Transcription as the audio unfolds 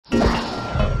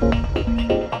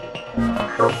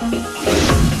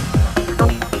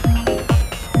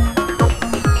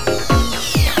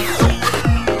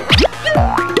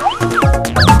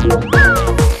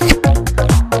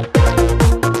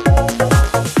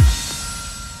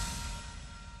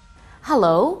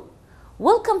Hello,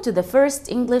 welcome to the first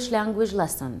English language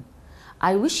lesson.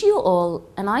 I wish you all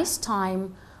a nice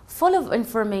time full of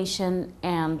information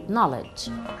and knowledge.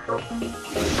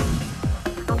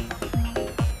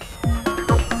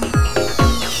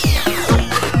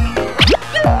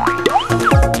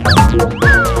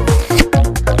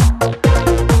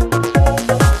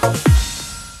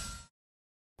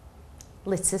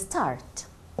 Let's start.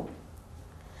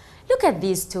 Look at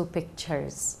these two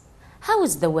pictures. How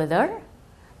is the weather?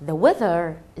 The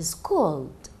weather is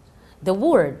cold. The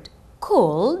word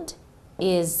cold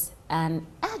is an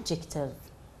adjective.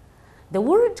 The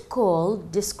word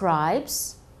cold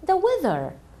describes the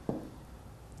weather.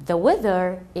 The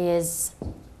weather is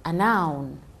a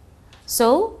noun.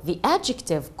 So the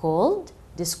adjective cold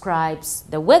describes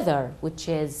the weather, which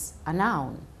is a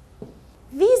noun.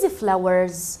 These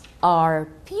flowers are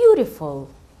beautiful.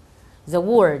 The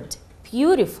word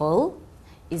beautiful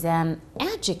is an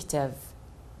adjective.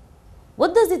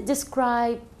 What does it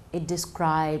describe? It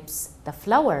describes the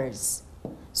flowers.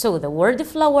 So the word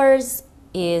flowers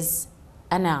is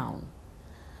a noun.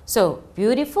 So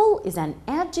beautiful is an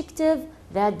adjective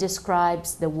that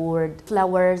describes the word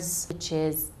flowers, which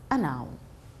is a noun.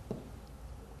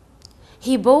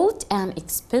 He bought an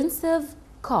expensive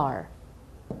car.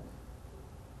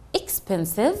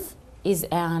 Expensive is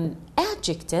an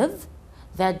adjective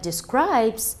that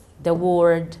describes the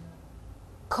word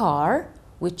car,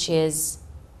 which is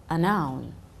a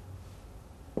noun.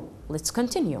 Let's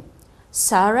continue.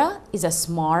 Sarah is a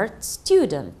smart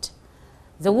student.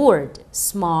 The word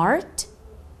smart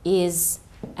is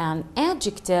an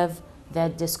adjective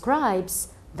that describes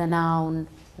the noun,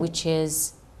 which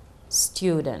is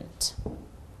student.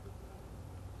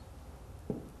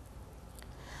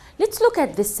 Let's look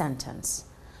at this sentence.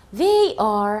 They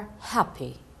are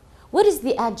happy. What is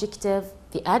the adjective?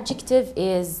 The adjective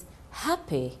is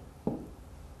happy.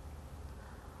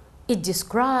 It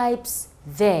describes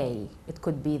they. It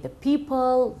could be the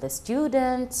people, the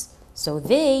students. So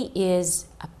they is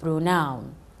a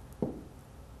pronoun.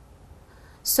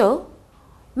 So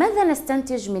ماذا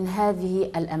نستنتج من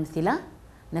هذه الأمثلة؟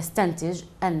 نستنتج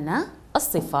أن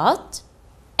الصفات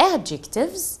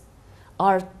adjectives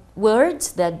are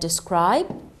words that describe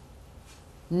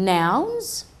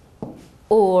nouns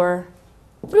or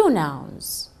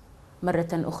pronouns. مرة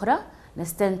أخرى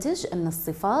نستنتج أن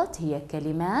الصفات هي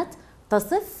كلمات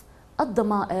تصف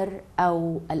الضمائر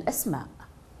أو الأسماء.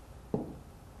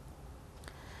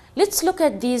 Let's look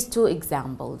at these two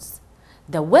examples.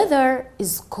 The weather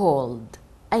is cold.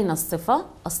 أين الصفة؟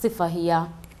 الصفة هي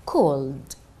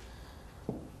cold.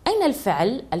 أين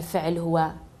الفعل؟ الفعل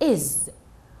هو is.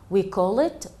 We call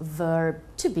it verb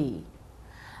to be.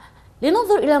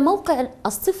 لننظر إلى موقع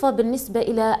الصفة بالنسبة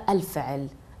إلى الفعل.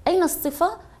 أين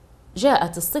الصفة؟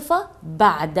 جاءت الصفة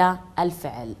بعد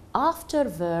الفعل. After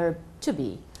verb to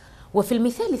be. وفي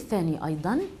المثال الثاني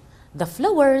أيضا The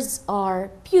flowers are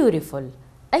beautiful.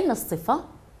 أين الصفة؟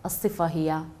 الصفة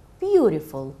هي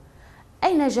beautiful.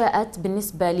 أين جاءت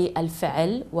بالنسبة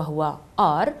للفعل وهو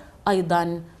are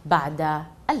أيضا بعد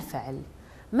الفعل.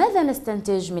 ماذا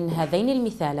نستنتج من هذين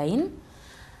المثالين؟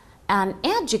 An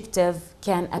adjective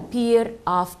can appear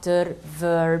after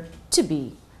verb to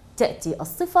be. تأتي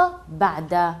الصفة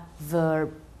بعد verb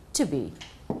to be.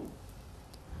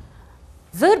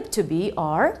 Verb to be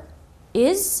are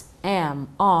is, am,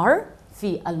 are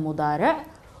في المضارع,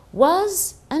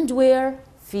 was and were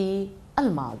في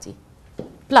الماضي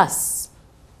plus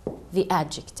the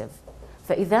adjective.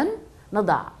 فإذا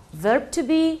نضع verb to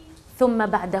be ثم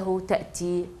بعده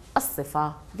تأتي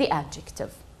الصفة the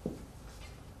adjective.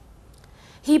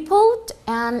 He bought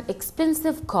an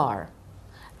expensive car.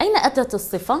 أين أتت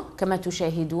الصفة؟ كما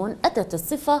تشاهدون أتت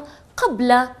الصفة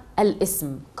قبل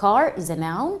الاسم. Car is a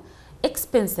noun,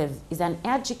 expensive is an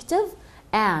adjective,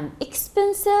 and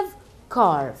expensive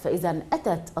car. فإذا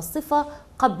أتت الصفة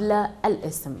قبل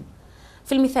الاسم.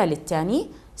 في المثال الثاني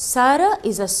Sarah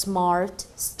is a smart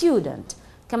student.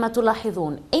 كما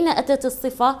تلاحظون أين أتت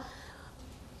الصفة؟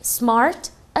 smart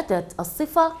أتت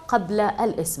الصفة قبل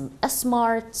الاسم. A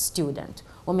smart student.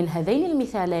 ومن هذين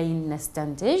المثالين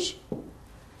نستنتج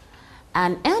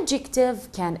An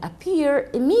adjective can appear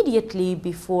immediately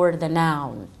before the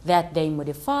noun that they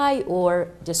modify or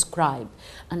describe.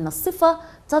 أن الصفة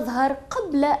تظهر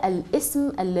قبل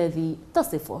الاسم الذي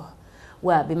تصفه.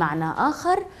 وبمعنى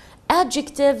آخر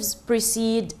adjectives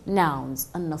precede nouns.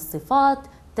 أن الصفات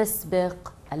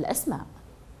تسبق الأسماء.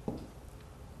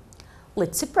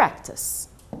 Let's practice.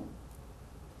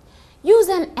 Use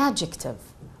an adjective.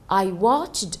 I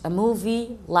watched a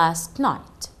movie last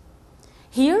night.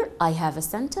 Here I have a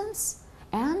sentence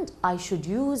and I should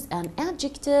use an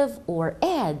adjective or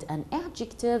add an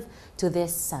adjective to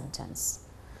this sentence.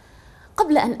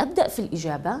 قبل أن أبدأ في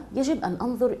الإجابة يجب أن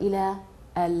أنظر إلى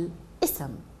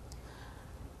الاسم.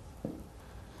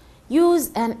 Use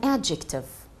an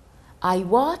adjective. I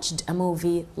watched a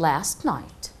movie last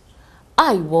night.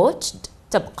 I watched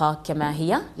تبقى كما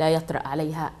هي، لا يطرأ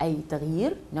عليها أي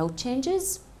تغيير. No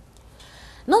changes.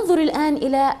 ننظر الآن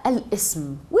إلى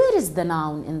الاسم. Where is the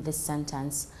noun in this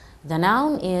sentence? The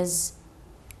noun is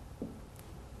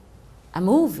a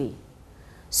movie.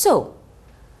 So,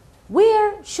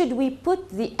 where should we put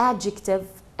the adjective?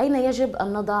 أين يجب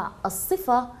أن نضع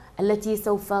الصفة التي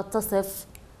سوف تصف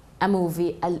a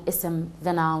movie؟ الاسم,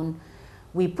 the noun.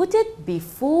 We put it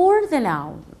before the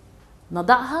noun.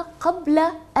 نضعها قبل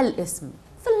الاسم.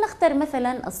 فلنختار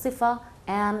مثلا الصفة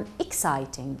an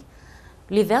exciting.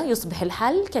 لذا يصبح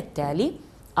الحل كالتالي: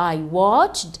 I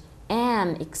watched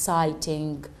an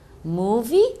exciting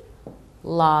movie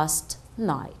last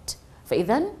night.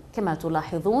 فإذا كما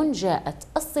تلاحظون جاءت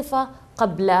الصفة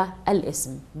قبل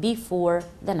الاسم before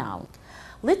the noun.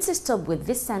 Let's stop with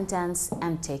this sentence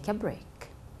and take a break.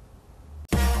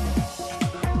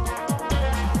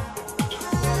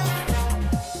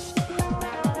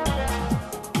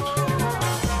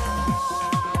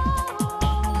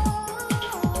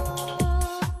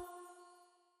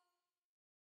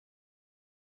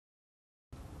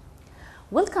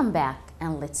 Welcome back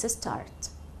and let's start.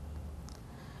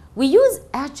 We use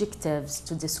adjectives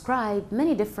to describe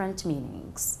many different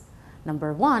meanings.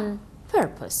 Number one,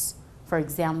 purpose. For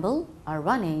example, a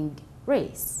running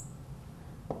race.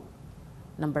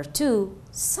 Number two,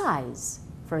 size.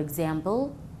 For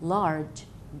example, large,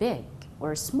 big,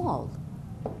 or small.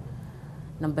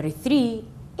 Number three,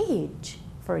 age.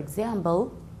 For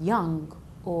example, young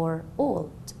or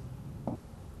old.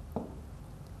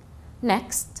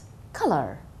 Next,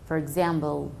 color. For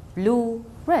example, blue,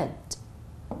 red.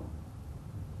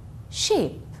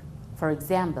 Shape. For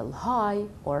example, high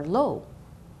or low.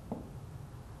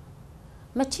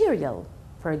 Material.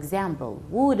 For example,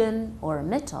 wooden or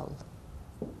metal.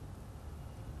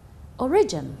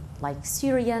 Origin, like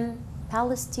Syrian,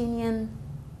 Palestinian.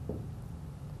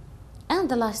 And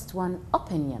the last one,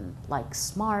 opinion, like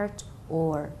smart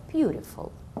or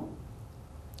beautiful.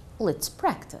 Let's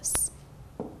practice.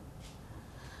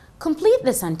 Complete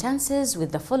the sentences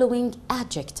with the following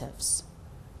adjectives: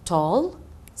 tall,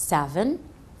 7,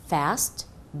 fast,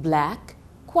 black,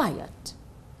 quiet.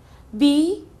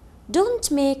 B, don't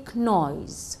make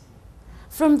noise.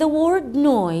 From the word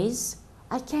noise,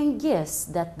 I can guess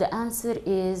that the answer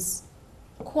is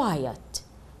quiet.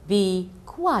 Be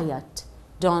quiet,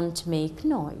 don't make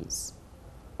noise.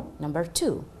 Number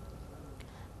 2,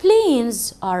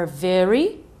 planes are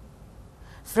very.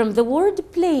 From the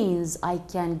word planes, I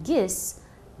can guess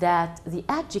that the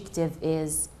adjective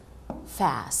is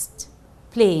fast.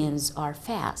 Planes are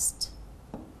fast.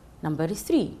 Number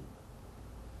 3,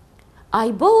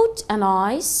 I bought a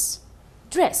nice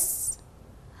dress.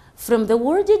 From the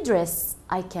word dress,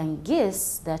 I can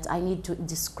guess that I need to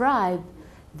describe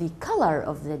the color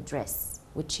of the dress,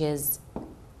 which is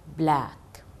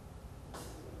black.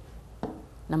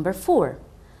 Number 4,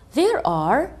 there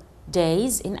are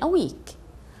days in a week.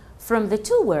 From the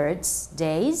two words,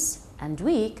 days and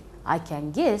week, I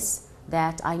can guess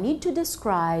that I need to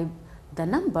describe the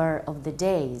number of the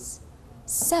days,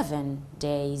 7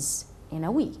 days in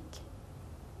a week.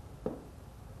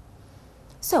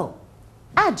 So,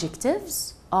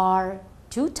 adjectives are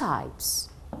two types: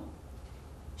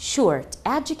 short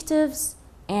adjectives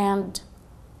and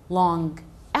long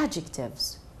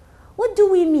adjectives. What do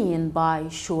we mean by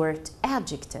short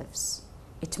adjectives?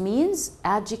 It means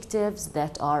adjectives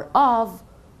that are of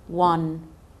one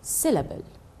syllable.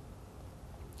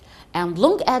 And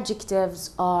long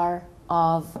adjectives are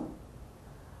of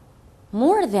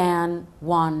more than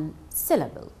one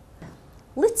syllable.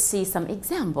 Let's see some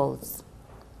examples.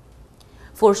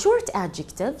 For short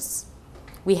adjectives,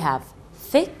 we have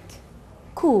thick,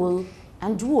 cool,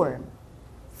 and warm.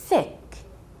 Thick,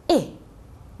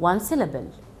 one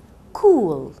syllable.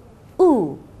 Cool,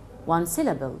 one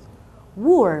syllable.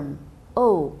 Warm,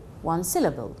 one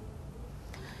syllable.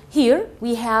 Here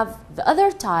we have the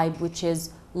other type, which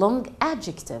is long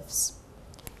adjectives: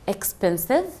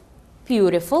 expensive,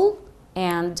 beautiful,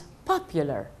 and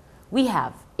popular. We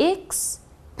have expensive,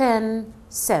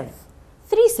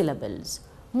 3 syllables,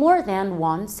 more than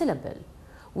 1 syllable.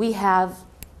 We have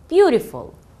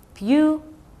beautiful,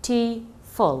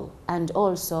 beautiful, and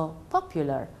also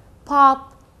popular,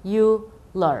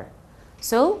 popular.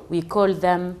 So we call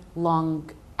them long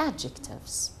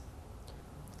adjectives.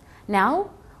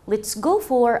 Now let's go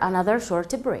for another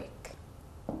short break.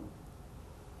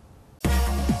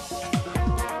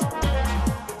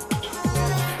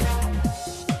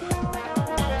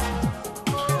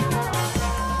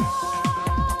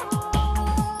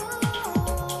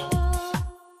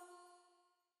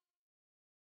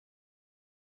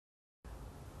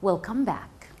 Welcome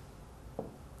back.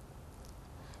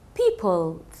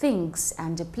 People, things,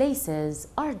 and places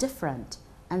are different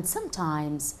and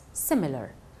sometimes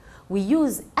similar. We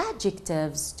use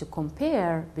adjectives to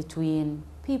compare between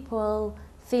people,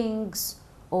 things,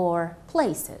 or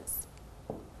places.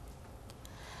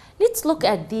 Let's look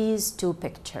at these two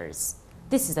pictures.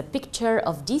 This is a picture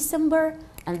of December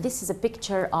and this is a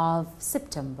picture of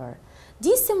September.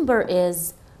 December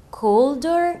is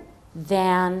colder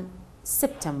than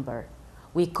September.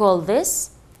 We call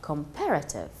this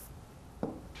comparative.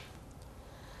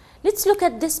 Let's look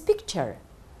at this picture.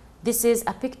 This is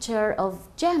a picture of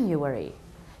January.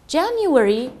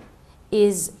 January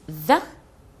is the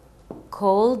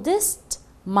coldest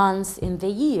month in the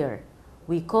year.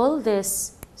 We call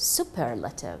this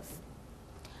superlative.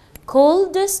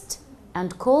 Coldest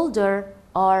and colder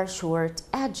are short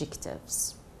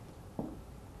adjectives.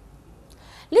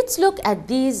 Let's look at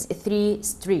these three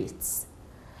streets.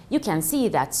 You can see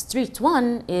that street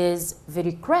 1 is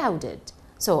very crowded.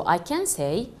 So I can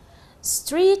say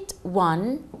street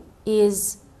 1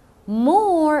 is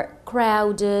more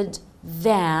crowded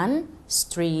than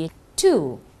street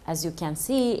 2, as you can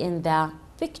see in the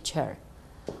picture.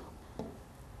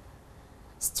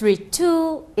 Street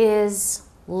 2 is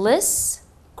less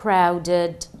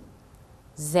crowded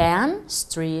than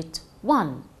street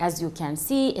 1, as you can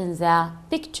see in the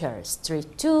picture.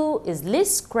 Street 2 is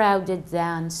less crowded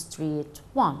than street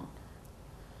 1.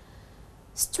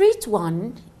 Street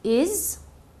 1 is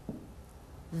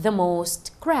the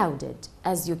most crowded.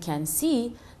 As you can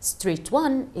see, street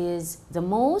 1 is the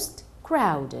most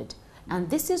crowded,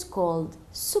 and this is called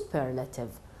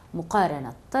superlative.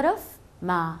 مقارنة طرف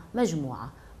مع مجموعة.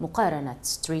 مقارنة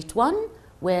street 1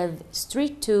 with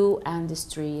street 2 and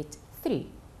street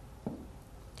 3.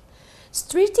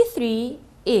 Street 3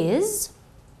 is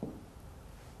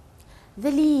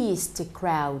the least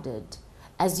crowded.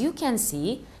 As you can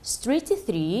see, street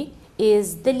 3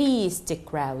 is the least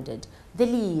crowded. The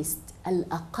least,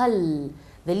 الأقل.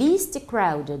 The least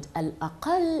crowded,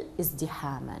 الأقل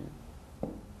ازدحاما.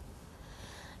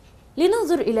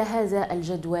 لننظر إلى هذا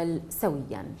الجدول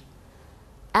سويا.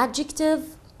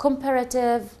 Adjective,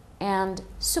 comparative, and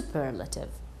superlative.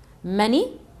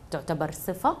 Many تعتبر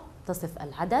صفة تصف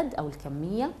العدد أو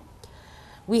الكمية.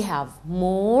 We have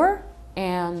more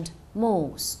and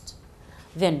most.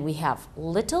 Then we have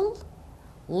little,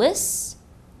 less,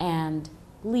 and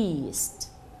least.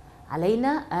 علينا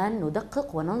أن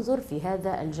ندقق وننظر في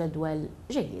هذا الجدول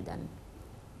جيداً.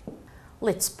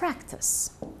 Let's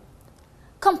practice.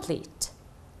 Complete.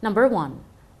 Number 1.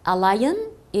 A lion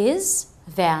is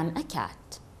than a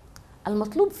cat.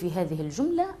 المطلوب في هذه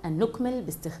الجملة أن نكمل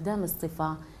باستخدام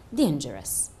الصفة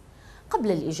dangerous.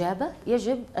 قبل الإجابة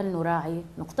يجب أن نراعي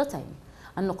نقطتين.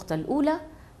 النقطة الأولى: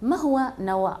 ما هو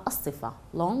نوع الصفة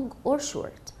long or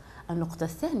short؟ النقطة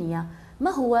الثانية: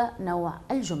 ما هو نوع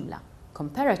الجملة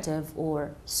comparative or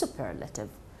superlative؟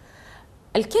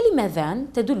 الكلمة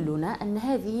than تدلنا أن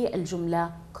هذه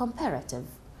الجملة comparative،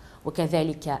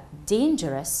 وكذلك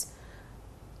dangerous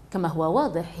كما هو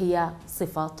واضح هي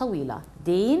صفة طويلة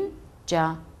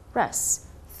dangerous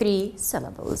 3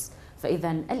 syllables.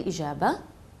 فإذا الإجابة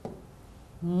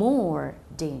more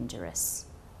dangerous.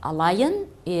 A lion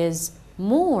is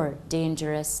more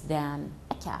dangerous than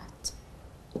a cat.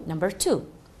 Number 2.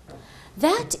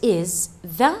 That is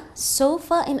the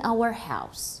sofa in our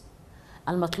house.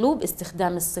 المطلوب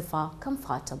استخدام الصفة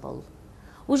comfortable.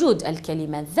 وجود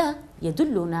الكلمة the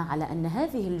يدلنا على أن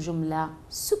هذه الجملة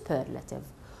superlative،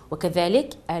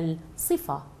 وكذلك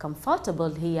الصفة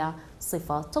comfortable هي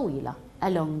صفة طويلة a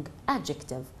long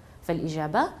adjective.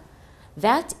 فالإجابة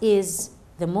that is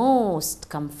the most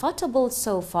comfortable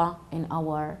sofa in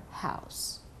our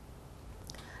house.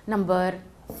 Number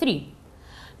 3.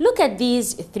 Look at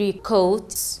these 3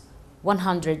 coats: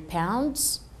 100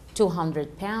 pounds,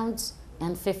 200 pounds,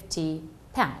 and 50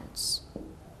 pounds.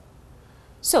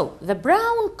 So the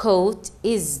brown coat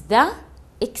is the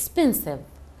expensive.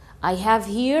 I have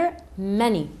here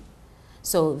many.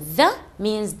 So the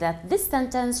means that this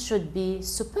sentence should be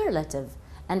superlative,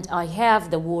 and I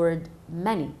have the word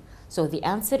many. So the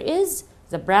answer is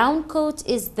the brown coat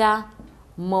is the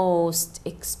most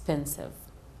expensive.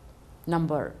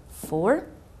 Number 4.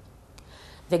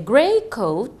 The gray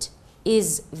coat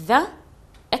is the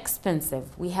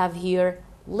expensive. We have here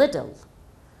little.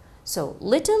 So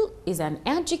little is an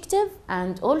adjective,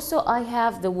 and also I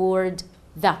have the word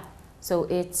the. So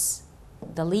it's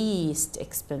the least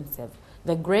expensive.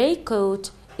 The gray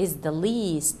coat is the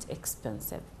least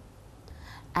expensive.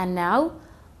 And now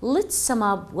let's sum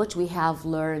up what we have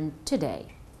learned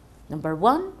today. Number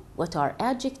 1, what are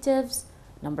adjectives?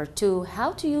 Number 2,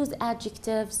 how to use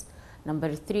adjectives.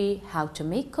 Number 3, how to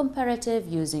make comparative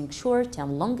using short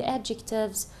and long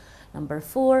adjectives. Number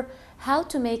 4, how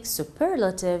to make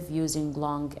superlative using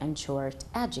long and short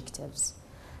adjectives.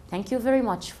 Thank you very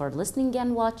much for listening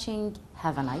and watching.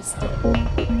 Have a nice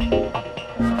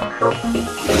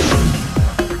day.